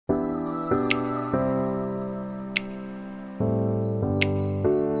Hello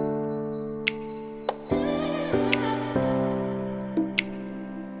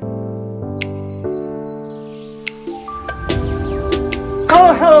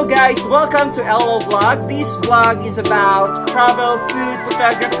guys, welcome to LO Vlog. This vlog is about travel, food,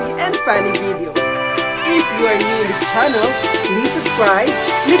 photography, and funny videos. If you are new in this channel, please subscribe,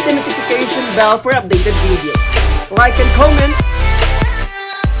 click the notification bell for updated videos. Like and comment.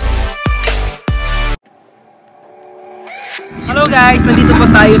 Hello guys, nandito po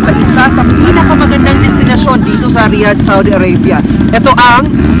tayo sa isa sa pinakamagandang destinasyon dito sa Riyadh, Saudi Arabia. Ito ang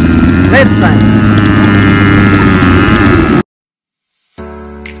Redsand.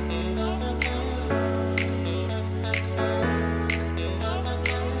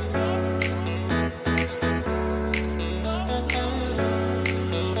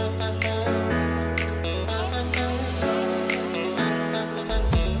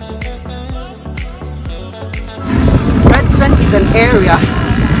 Redsand is an area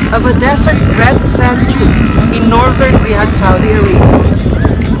of a desert red sand dune in northern Riyadh, Saudi Arabia.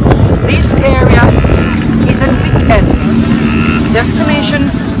 This area is a weekend destination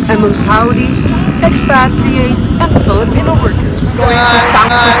among Saudis, expatriates, and Filipino workers. Going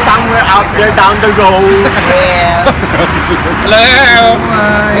to somewhere out there down the road. Yeah. Hello.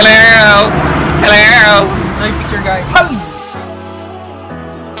 Hi. Hello. Hello. Nice picture, guys. Hello.